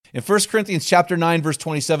In 1 Corinthians chapter 9, verse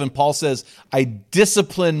 27, Paul says, I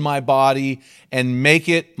discipline my body and make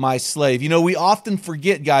it my slave. You know, we often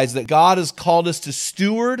forget, guys, that God has called us to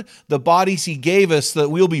steward the bodies he gave us so that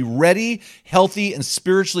we'll be ready, healthy, and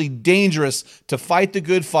spiritually dangerous to fight the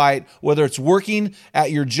good fight, whether it's working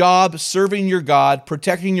at your job, serving your God,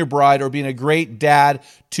 protecting your bride, or being a great dad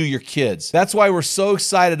to your kids. That's why we're so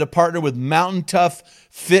excited to partner with Mountain Tough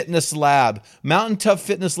Fitness Lab. Mountain Tough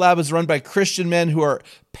Fitness Lab is run by Christian men who are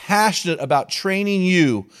passionate about training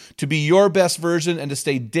you to be your best version and to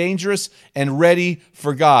stay dangerous and ready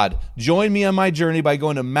for God. Join me on my journey by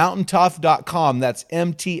going to mountaintough.com. That's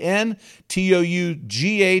MTNTOUGH,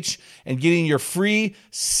 and getting your free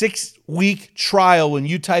 6-week trial when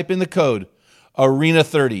you type in the code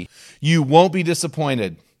ARENA30. You won't be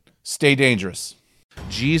disappointed. Stay dangerous.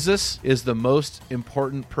 Jesus is the most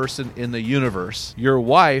important person in the universe. Your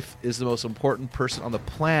wife is the most important person on the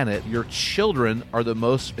planet. Your children are the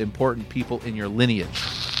most important people in your lineage.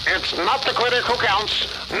 It's not the critic who counts,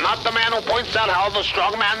 not the man who points out how the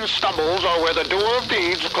strong man stumbles or where the doer of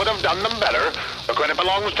deeds could have done them better. The credit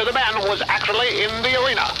belongs to the man who is actually in the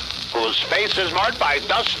arena, whose face is marked by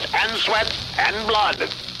dust and sweat and blood.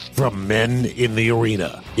 From Men in the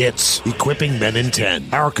Arena, it's Equipping Men in 10.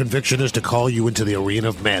 Our conviction is to call you into the arena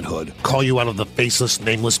of manhood, call you out of the faceless,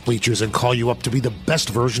 nameless bleachers, and call you up to be the best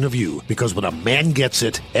version of you, because when a man gets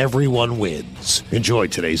it, everyone wins. Enjoy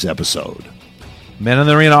today's episode. Men in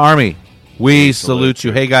the Arena Army, we salute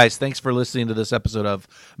you. Hey guys, thanks for listening to this episode of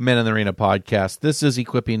Men in the Arena podcast. This is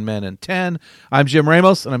Equipping Men in 10. I'm Jim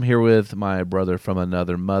Ramos, and I'm here with my brother from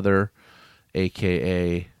another mother,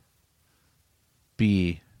 a.k.a.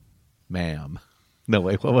 B-Ma'am. No,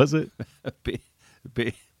 wait, what was it?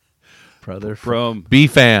 Brother from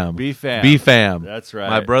B-Fam. B-Fam. B-Fam. That's right.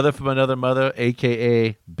 My brother from another mother,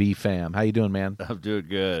 a.k.a. B-Fam. How you doing, man? I'm doing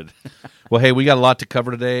good. Well, hey, we got a lot to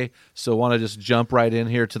cover today, so I want to just jump right in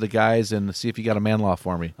here to the guys and see if you got a man law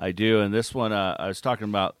for me. I do, and this one, I was talking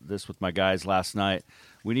about this with my guys last night.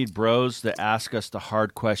 We need bros that ask us the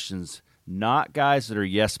hard questions, not guys that are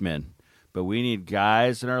yes men, but we need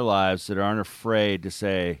guys in our lives that aren't afraid to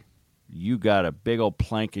say, you got a big old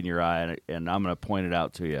plank in your eye, and I'm going to point it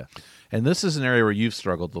out to you. And this is an area where you've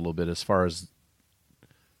struggled a little bit as far as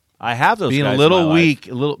I have those being guys a little in my weak,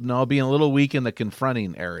 life. being a little weak in the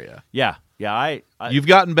confronting area. Yeah. You've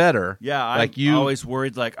gotten better. Yeah, I'm always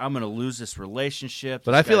worried like I'm going to lose this relationship.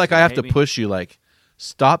 But I feel like I have to push you, like,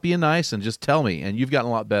 stop being nice and just tell me. And you've gotten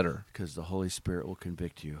a lot better. Because the Holy Spirit will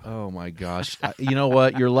convict you. Oh, my gosh. You know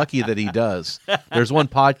what? You're lucky that he does. There's one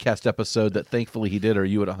podcast episode that thankfully he did, or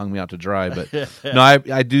you would have hung me out to dry. But no,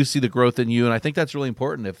 I do see the growth in you, and I think that's really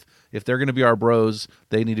important. If they're going to be our bros,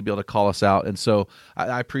 they need to be able to call us out. And so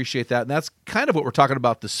I appreciate that. And that's kind of what we're talking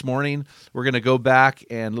about this morning. We're going to go back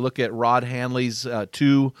and look at Rod Handley's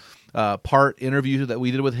two-part interview that we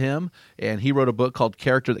did with him. And he wrote a book called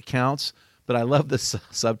Character That Counts. But I love this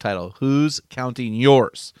subtitle, Who's Counting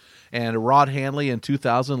Yours? And Rod Handley in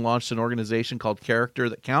 2000 launched an organization called Character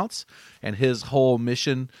That Counts. And his whole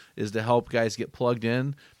mission is to help guys get plugged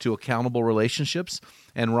in to accountable relationships.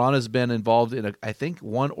 And Ron has been involved in,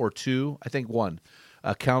 one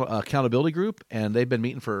accountability group, and they've been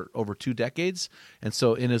meeting for over 2 decades. And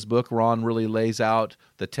so in his book, Ron really lays out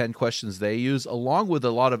the 10 questions they use, along with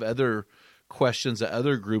a lot of other questions that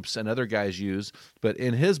other groups and other guys use. But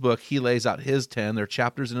in his book, he lays out his 10. There are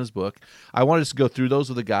chapters in his book. I want to just go through those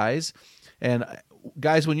with the guys. And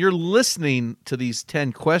guys, when you're listening to these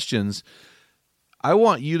 10 questions, I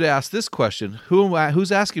want you to ask this question.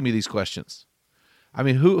 Who's asking me these questions? I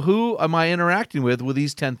mean, who am I interacting with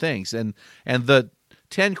these 10 things? And the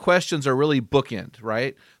 10 questions are really bookend,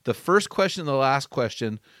 right? The first question and the last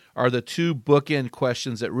question are the two bookend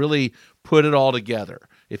questions that really put it all together.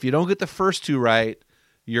 If you don't get the first two right,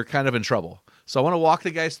 you're kind of in trouble. So I want to walk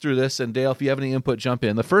the guys through this, and Dale, if you have any input, jump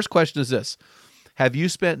in. The first question is this: have you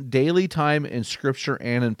spent daily time in Scripture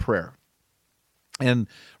and in prayer? And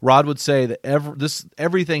Rod would say that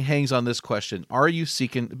everything hangs on this question. Are you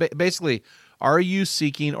seeking, basically, are you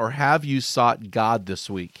seeking or have you sought God this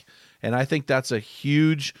week? And I think that's a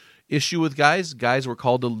huge issue with guys. Guys, we're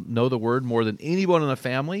called to know the Word more than anyone in the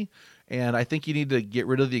family. And I think you need to get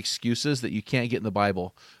rid of the excuses that you can't get in the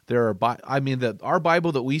Bible. Our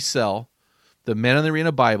Bible that we sell, the Men in the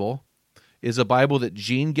Arena Bible, is a Bible that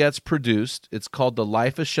Gene Getz produced. It's called the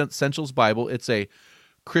Life Essentials Bible. It's a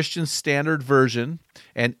Christian Standard Version.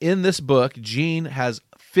 And in this book, Gene has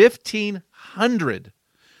 1,500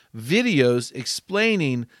 videos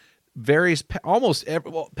explaining various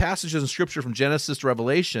passages in Scripture from Genesis to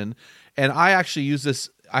Revelation, and I actually use this.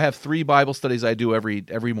 I have 3 Bible studies I do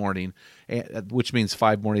every morning, which means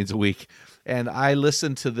 5 mornings a week. And I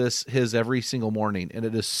listen to his every single morning, and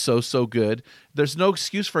it is so good. There's no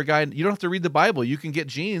excuse for a guy. You don't have to read the Bible. You can get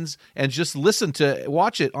Gene's and just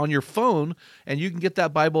watch it on your phone, and you can get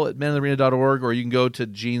that Bible at menofthearena.org, or you can go to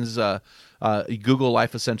Gene's Google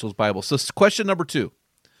Life Essentials Bible. So question number 2.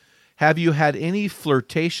 Have you had any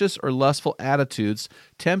flirtatious or lustful attitudes,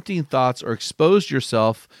 tempting thoughts, or exposed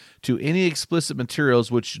yourself to any explicit materials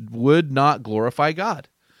which would not glorify God?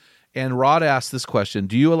 And Rod asked this question: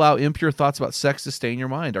 do you allow impure thoughts about sex to stain your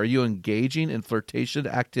mind? Are you engaging in flirtatious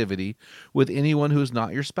activity with anyone who is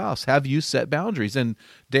not your spouse? Have you set boundaries? And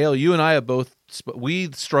Dale, you and I have both, we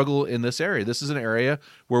struggle in this area. This is an area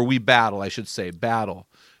where we battle, battle.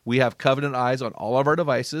 We have covenant eyes on all of our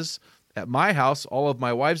devices. At my house, all of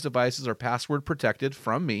my wife's devices are password protected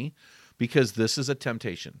from me because this is a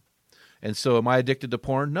temptation. And so am I addicted to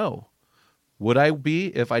porn? No. Would I be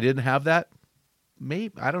if I didn't have that?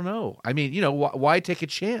 Maybe. I don't know. I mean, why take a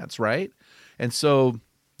chance, right? And so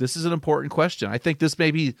this is an important question. I think this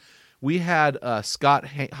we had Scott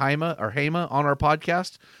Hama on our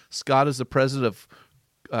podcast. Scott is the president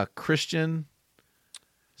of Christian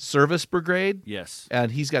Service Brigade. Yes.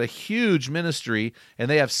 And he's got a huge ministry, and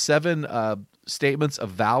they have 7 statements of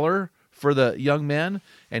valor for the young men,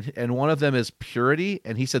 and one of them is purity,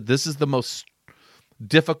 and he said this is the most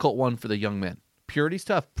difficult one for the young men. Purity's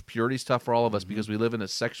tough. Purity's tough for all of us because we live in a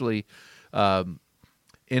sexually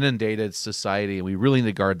inundated society, and we really need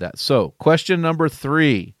to guard that. So, question number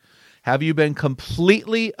 3. Have you been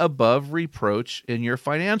completely above reproach in your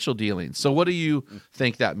financial dealings? So what do you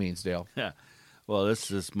think that means, Dale? Yeah. Well,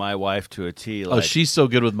 this is my wife to a T. Oh, she's so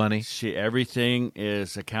good with money. Everything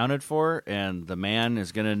is accounted for, and the man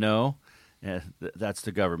is going to know. And that's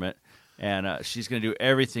the government. And she's going to do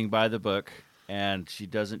everything by the book. And she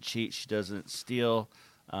doesn't cheat. She doesn't steal.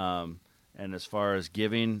 And as far as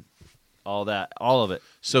giving, all of it.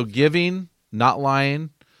 So giving, not lying.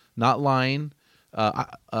 I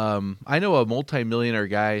know a multimillionaire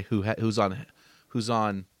guy who's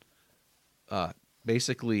on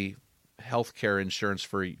basically healthcare insurance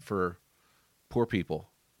for poor people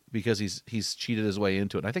because he's cheated his way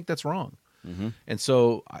into it. I think that's wrong. Mm-hmm. And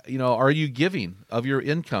so, are you giving of your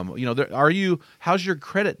income? How's your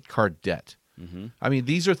credit card debt? Mm-hmm. I mean,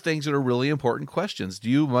 these are things that are really important questions. Do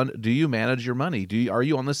you manage your money? Are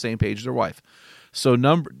you on the same page as your wife? So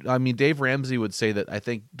Dave Ramsey would say that I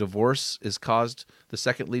think divorce the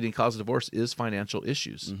second leading cause of divorce is financial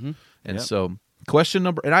issues. Mm-hmm. And so question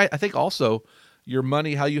number, and I think also your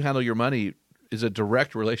money, how you handle your money is a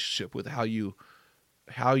direct relationship with how you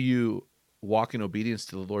walk in obedience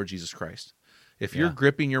to the Lord Jesus Christ. If you're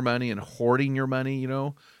gripping your money and hoarding your money,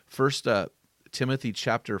 First Timothy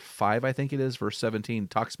chapter 5, I think it is, verse 17,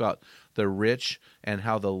 talks about the rich and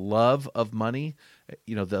how the love of money,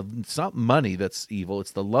 it's not money that's evil,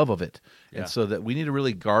 it's the love of it. Yeah. And so that we need to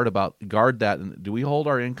really guard that. And do we hold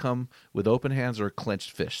our income with open hands or a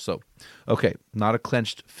clenched fist? So, okay, not a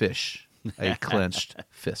clenched fish, a clenched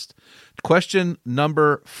fist. Question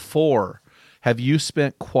number 4. Have you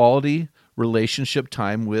spent quality relationship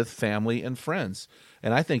time with family and friends?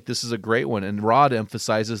 And I think this is a great one. And Rod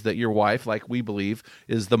emphasizes that your wife, like we believe,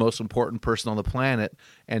 is the most important person on the planet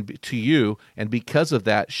and to you. And because of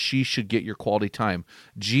that, she should get your quality time.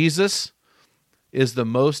 Jesus is the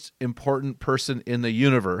most important person in the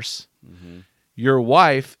universe. Mm-hmm. Your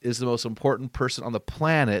wife is the most important person on the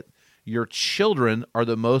planet. Your children are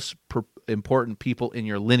the most important people in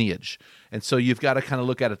your lineage. And so you've got to kind of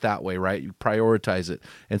look at it that way, right? You prioritize it.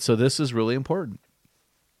 And so this is really important.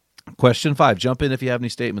 Question 5. Jump in if you have any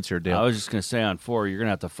statements here, Dale. I was just going to say on 4, you're going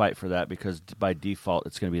to have to fight for that because by default,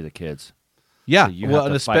 it's going to be the kids. Yeah, so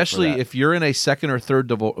and especially if you're in a second or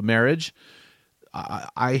third marriage,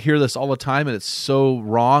 I hear this all the time, and it's so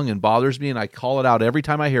wrong and bothers me, and I call it out every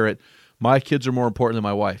time I hear it. My kids are more important than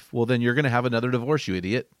my wife. Well, then you're going to have another divorce, you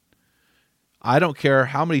idiot. I don't care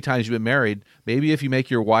how many times you've been married. Maybe if you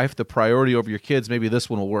make your wife the priority over your kids, maybe this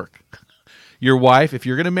one will work. Your wife, if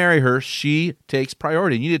you're going to marry her, she takes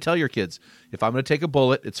priority. And you need to tell your kids, if I'm going to take a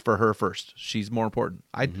bullet, it's for her first. She's more important.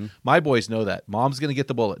 My boys know that. Mom's going to get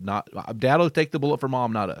the bullet. Dad will take the bullet for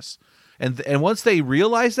mom, not us. And once they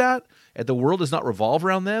realize that, and the world does not revolve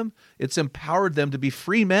around them, it's empowered them to be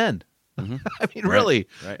free men. Mm-hmm. I mean, really.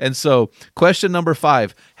 Right. And so, question number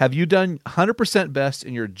 5, have you done 100% best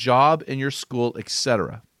in your job, in your school,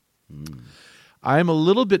 etc.? I'm a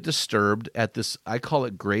little bit disturbed at this, I call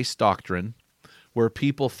it grace doctrine, where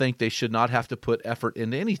people think they should not have to put effort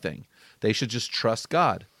into anything. They should just trust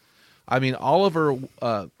God. I mean, Oliver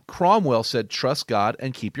Cromwell said, trust God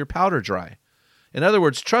and keep your powder dry. In other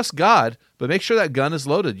words, trust God, but make sure that gun is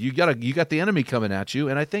loaded. You got the enemy coming at you.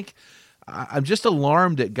 And I think I'm just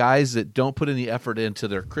alarmed at guys that don't put any effort into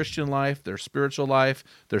their Christian life, their spiritual life,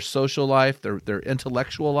 their social life, their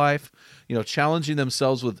intellectual life, challenging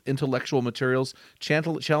themselves with intellectual materials,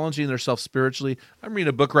 challenging themselves spiritually. I'm reading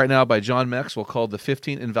a book right now by John Maxwell called The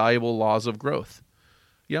 15 Invaluable Laws of Growth.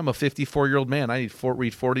 Yeah, I'm a 54-year-old man. I need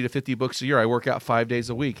read 40 to 50 books a year. I work out 5 days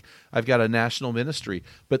a week. I've got a national ministry.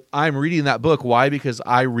 But I'm reading that book. Why? Because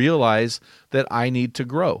I realize that I need to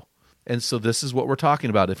grow. And so this is what we're talking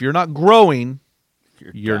about. If you're not growing,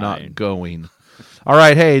 you're not going. All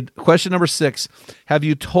right, hey, question number 6. Have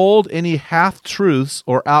you told any half-truths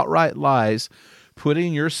or outright lies,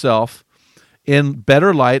 putting yourself in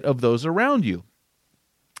better light of those around you?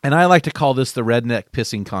 And I like to call this the redneck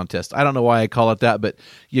pissing contest. I don't know why I call it that, but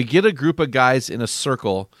you get a group of guys in a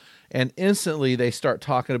circle, and instantly they start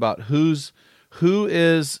talking about who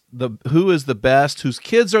is the best, whose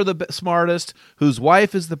kids are the smartest, whose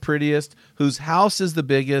wife is the prettiest, whose house is the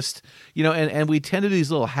biggest, and we tend to do these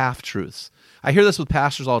little half-truths. I hear this with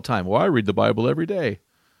pastors all the time. Well, I read the Bible every day.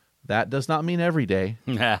 That does not mean every day.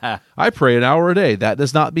 I pray an hour a day. That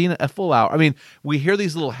does not mean a full hour. I mean, we hear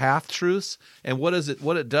these little half-truths, and what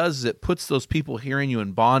it does is it puts those people hearing you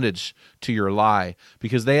in bondage to your lie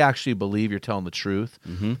because they actually believe you're telling the truth.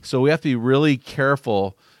 Mm-hmm. So we have to be really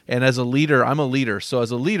careful. And as a leader, I'm a leader. So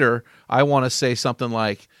as a leader, I want to say something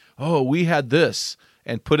like, oh, we had this,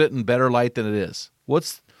 and put it in better light than it is.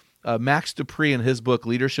 Max Dupree in his book,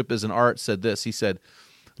 Leadership is an Art, said this. He said,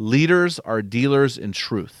 leaders are dealers in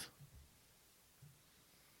truth.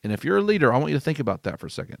 And if you're a leader, I want you to think about that for a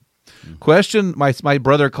second. Mm-hmm. Question, my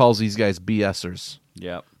brother calls these guys BSers.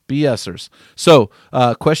 Yeah. BSers. So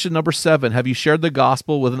question number 7, have you shared the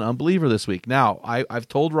gospel with an unbeliever this week? Now, I've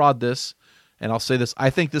told Rod this, and I'll say this. I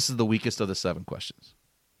think this is the weakest of the 7 questions.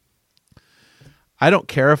 I don't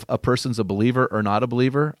care if a person's a believer or not a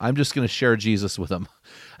believer. I'm just going to share Jesus with them.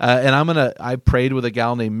 And I prayed with a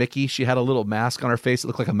gal named Mickey. She had a little mask on her face. It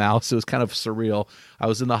looked like a mouse. It was kind of surreal. I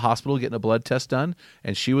was in the hospital getting a blood test done,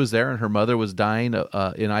 and she was there, and her mother was dying in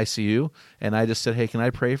ICU. And I just said, hey, can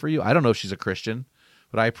I pray for you? I don't know if she's a Christian,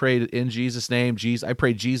 but I prayed in Jesus' name. I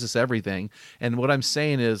prayed Jesus everything. And what I'm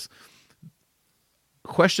saying is,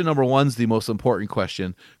 question number 1 is the most important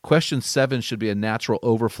question. Question 7 should be a natural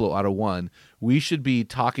overflow out of 1. We should be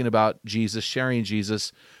talking about Jesus, sharing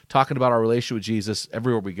Jesus, talking about our relationship with Jesus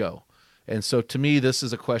everywhere we go. And so to me, this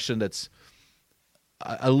is a question that's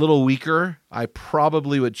a little weaker. I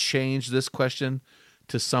probably would change this question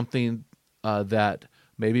to something that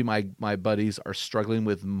maybe my buddies are struggling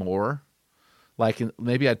with more. Like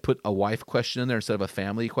maybe I'd put a wife question in there instead of a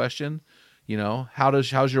family question.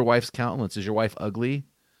 How's your wife's countenance? Is your wife ugly?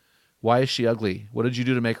 Why is she ugly? What did you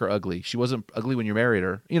do to make her ugly? She wasn't ugly when you married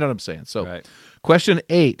her. You know what I'm saying? So, right. Question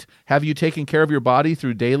 8, have you taken care of your body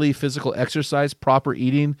through daily physical exercise, proper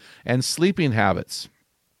eating, and sleeping habits?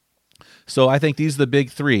 So I think these are the big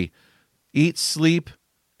 3. Eat, sleep,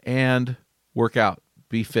 and work out.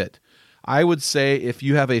 Be fit. I would say if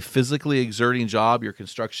you have a physically exerting job, you're a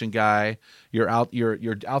construction guy, you're out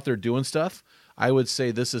there doing stuff, I would say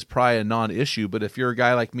this is probably a non-issue. But if you're a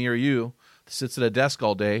guy like me or you that sits at a desk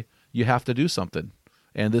all day, you have to do something.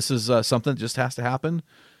 And this is something that just has to happen.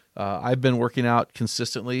 I've been working out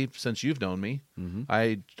consistently since you've known me. Mm-hmm.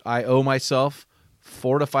 I owe myself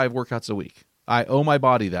 4 to 5 workouts a week. I owe my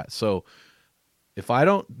body that. So if I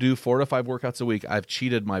don't do 4 to 5 workouts a week, I've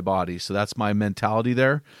cheated my body. So that's my mentality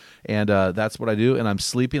there. And that's what I do. And I'm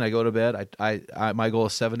sleeping. I go to bed. My goal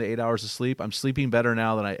is 7 to 8 hours of sleep. I'm sleeping better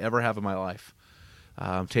now than I ever have in my life.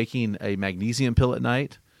 I'm taking a magnesium pill at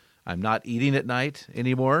night. I'm not eating at night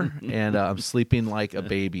anymore, and I'm sleeping like a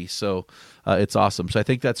baby. So it's awesome. So I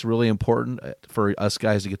think that's really important for us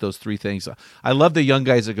guys to get those 3 things. I love the young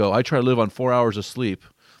guys that go, I try to live on 4 hours of sleep.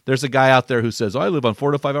 There's a guy out there who says, I live on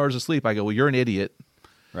 4 to 5 hours of sleep. I go, well, you're an idiot.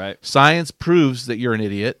 Right. Science proves that you're an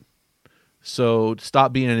idiot. So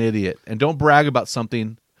stop being an idiot. And don't brag about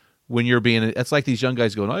something when you're being – it's like these young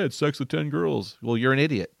guys going, I had sex with 10 girls. Well, you're an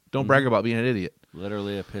idiot. Don't brag about being an idiot.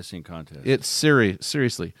 Literally a pissing contest. It's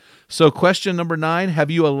seriously. So question number 9,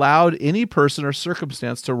 have you allowed any person or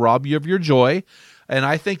circumstance to rob you of your joy? And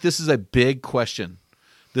I think this is a big question.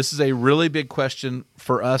 This is a really big question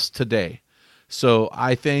for us today. So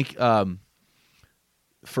I think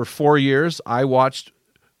for 4 years, I watched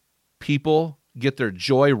people get their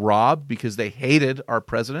joy robbed because they hated our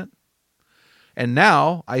president. And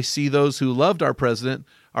now I see those who loved our president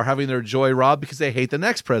are having their joy robbed because they hate the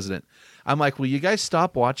next president. I'm like, will you guys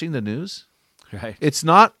stop watching the news? Right. It's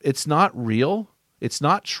not real. It's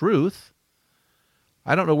not truth.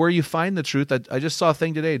 I don't know where you find the truth. I just saw a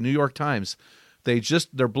thing today, New York Times.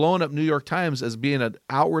 They're blowing up New York Times as being an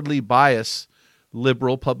outwardly biased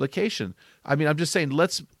liberal publication. I mean, I'm just saying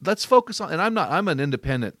let's focus on, and I'm an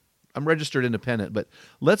independent. I'm registered independent, but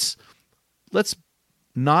let's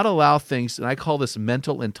not allow things, and I call this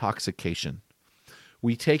mental intoxication.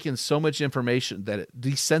 We take in so much information that it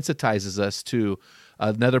desensitizes us to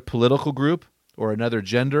another political group or another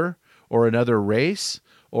gender or another race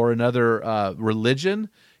or another religion,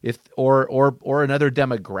 or another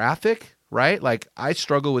demographic, right? Like, I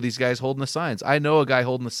struggle with these guys holding the signs. I know a guy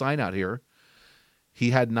holding the sign out here.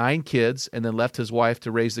 He had 9 kids and then left his wife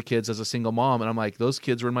to raise the kids as a single mom. And I'm like, those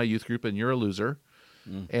kids were in my youth group and you're a loser.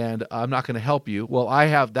 And I'm not going to help you. Well,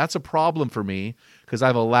 that's a problem for me because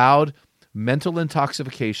I've allowed mental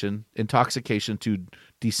intoxication to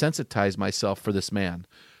desensitize myself for this man.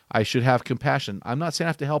 I should have compassion. I'm not saying I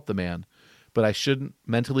have to help the man, but I shouldn't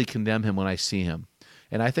mentally condemn him when I see him.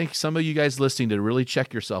 And I think some of you guys listening to really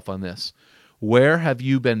check yourself on this. Where have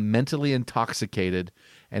you been mentally intoxicated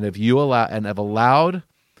and have allowed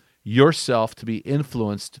yourself to be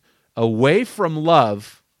influenced away from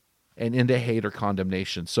love and into hate or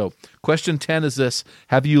condemnation? So question 10 is this: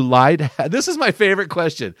 have you lied? This is my favorite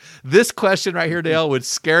question. This question right here, Dale, would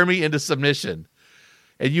scare me into submission.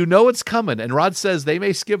 And you know it's coming. And Rod says they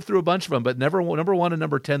may skip through a bunch of them, but number 1 and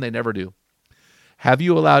number 10, they never do. Have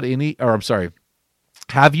you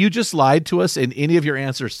just lied to us in any of your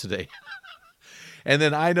answers today? And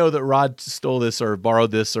then I know that Rod stole this or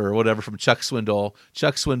borrowed this or whatever from Chuck Swindoll.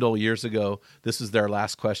 Chuck Swindoll years ago, this was their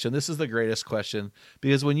last question. This is the greatest question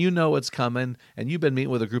because when you know what's coming and you've been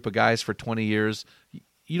meeting with a group of guys for 20 years,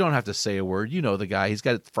 you don't have to say a word. You know the guy. He's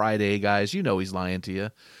got Friday guys. You know he's lying to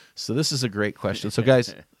you. So this is a great question. So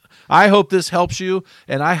guys, I hope this helps you,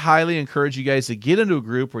 and I highly encourage you guys to get into a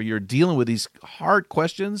group where you're dealing with these hard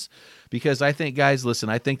questions because I think, guys, listen,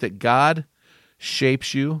 I think that God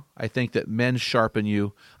shapes you. I think that men sharpen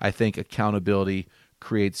you. I think accountability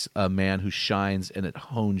creates a man who shines and it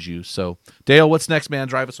hones you. So, Dale, what's next, man?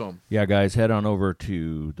 Drive us home. Yeah, guys, head on over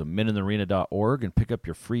to themeninthearena.org and pick up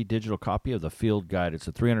your free digital copy of the Field Guide. It's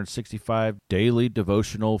a 365 daily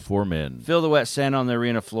devotional for men. Feel the wet sand on the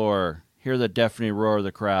arena floor. Hear the deafening roar of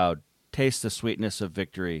the crowd. Taste the sweetness of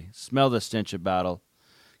victory. Smell the stench of battle.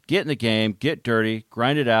 Get in the game, get dirty,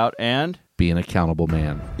 grind it out, and be an accountable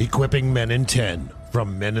man. Equipping Men in 10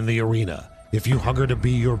 from Men in the Arena. If you hunger to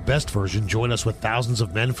be your best version, join us with thousands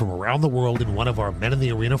of men from around the world in one of our Men in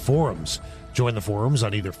the Arena forums. Join the forums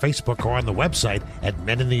on either Facebook or on the website at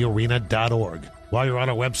meninthearena.org. While you're on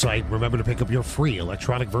our website, remember to pick up your free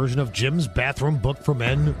electronic version of Jim's bathroom book for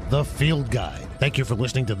men, The Field Guide. Thank you for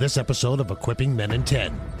listening to this episode of Equipping Men in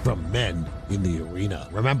 10 from Men in the Arena.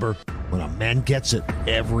 Remember, when a man gets it,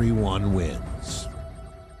 everyone wins.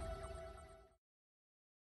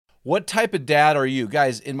 What type of dad are you?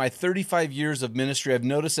 Guys, in my 35 years of ministry, I've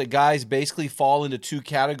noticed that guys basically fall into 2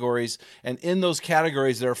 categories. And in those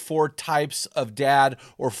categories, there are 4 types of dad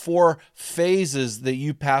or 4 phases that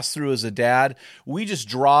you pass through as a dad. We just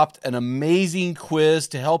dropped an amazing quiz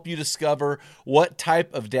to help you discover what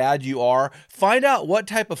type of dad you are. Find out what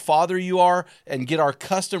type of father you are and get our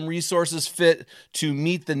custom resources fit to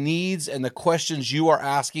meet the needs and the questions you are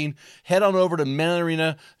asking. Head on over to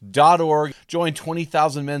meninthearena.org. Join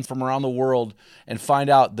 20,000 men from around the world and find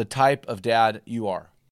out the type of dad you are.